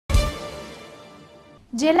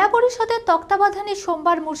জেলা পরিষদের তত্ত্বাবধানে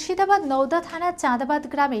সোমবার মুর্শিদাবাদ নওদা থানার চাঁদাবাদ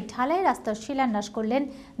গ্রামে ঢালাই রাস্তার শিলান্যাস করলেন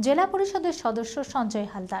জেলা পরিষদের সদস্য সঞ্জয়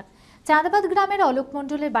হালদার। চাঁদাবাদ গ্রামের অলোক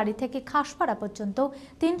মণ্ডলের বাড়ি থেকে খাসপাড়া পর্যন্ত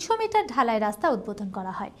 ৩০০ মিটার ঢালাই রাস্তা উদ্বোধন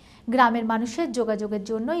করা হয়। গ্রামের মানুষের যোগাযোগের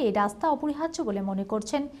জন্য এই রাস্তা অপরিহার্য বলে মনে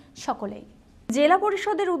করছেন সকলেই। জেলা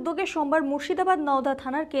পরিষদের উদ্যোগে সোমবার মুর্শিদাবাদ নওদা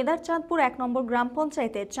থানার কেদারচাঁদপুর ১ নম্বর গ্রাম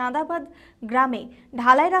পঞ্চায়েতের চাঁদাবাদ গ্রামে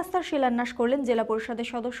ঢালাই রাস্তার শিলান্যাস করলেন জেলা পরিষদের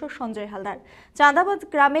সদস্য সঞ্জয় হালদার। চাঁদাবাদ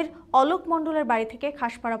গ্রামের অলোক মণ্ডলের বাড়ি থেকে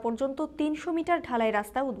খাসপাড়া পর্যন্ত ৩০০ মিটার ঢালাই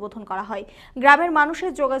রাস্তা উদ্বোধন করা হয়। গ্রামের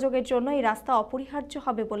মানুষের যোগাযোগের জন্য এই রাস্তা অপরিহার্য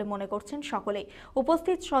হবে বলে মনে করছেন সকলেই।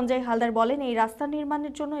 উপস্থিত সঞ্জয় হালদার বলেন, এই রাস্তা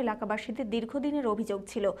নির্মাণের জন্য এলাকাবাসীদের দীর্ঘদিনের অভিযোগ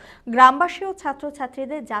ছিল। গ্রামবাসী ও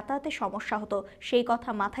ছাত্রছাত্রীদের যাতায়াতে সমস্যা হতো, সেই কথা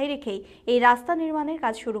মাথায় রেখেই এই রাস্তা নির্মাণের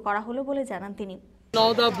কাজ শুরু করা হলো বলে জানান তিনি।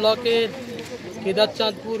 নওদা ব্লকের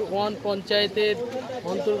কেদারচাঁদপুর 1 পঞ্চায়েতের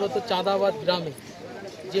অন্তর্গত চাঁদাবাদ গ্রামে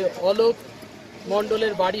যে অলোক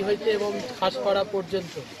মণ্ডলের বাড়ি হইতে এবং খাসপাড়া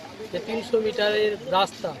পর্যন্ত যে ৩০০ মিটারের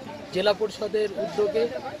রাস্তা জেলা পরিষদের উদ্যোগে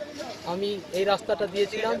আমি এই রাস্তাটা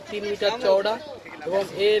দিয়েছিলাম ৩ মিটার চওড়া এবং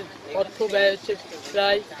এর অর্থ ব্যয় হচ্ছে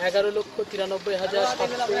প্রায়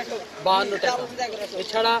 ১১,৯৩,৭৫২ টাকা।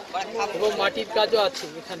 এছাড়া এবং মাটির কাজও আছে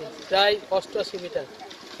এখানে প্রায় ৮৮ মিটার।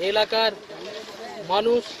 এলাকার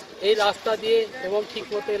মানুষ এই রাস্তা দিয়ে এবং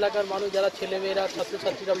ঠিকমতো এলাকার মানুষ যারা ছেলেমেয়েরা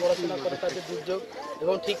ছাত্রছাত্রীরা পড়াশোনা করে তাদের দুর্যোগ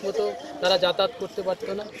এবং ঠিকমতো তারা যাতায়াত করতে পারত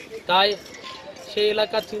না, তাই সেই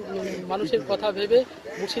এলাকার মানুষের কথা ভেবে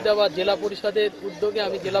মুর্শিদাবাদ জেলা পরিষদের উদ্যোগে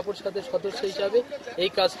আমি জেলা পরিষদের সদস্য হিসাবে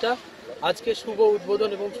এই কাজটা আজকে শুভ উদ্বোধন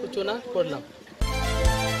এবং সূচনা করলাম।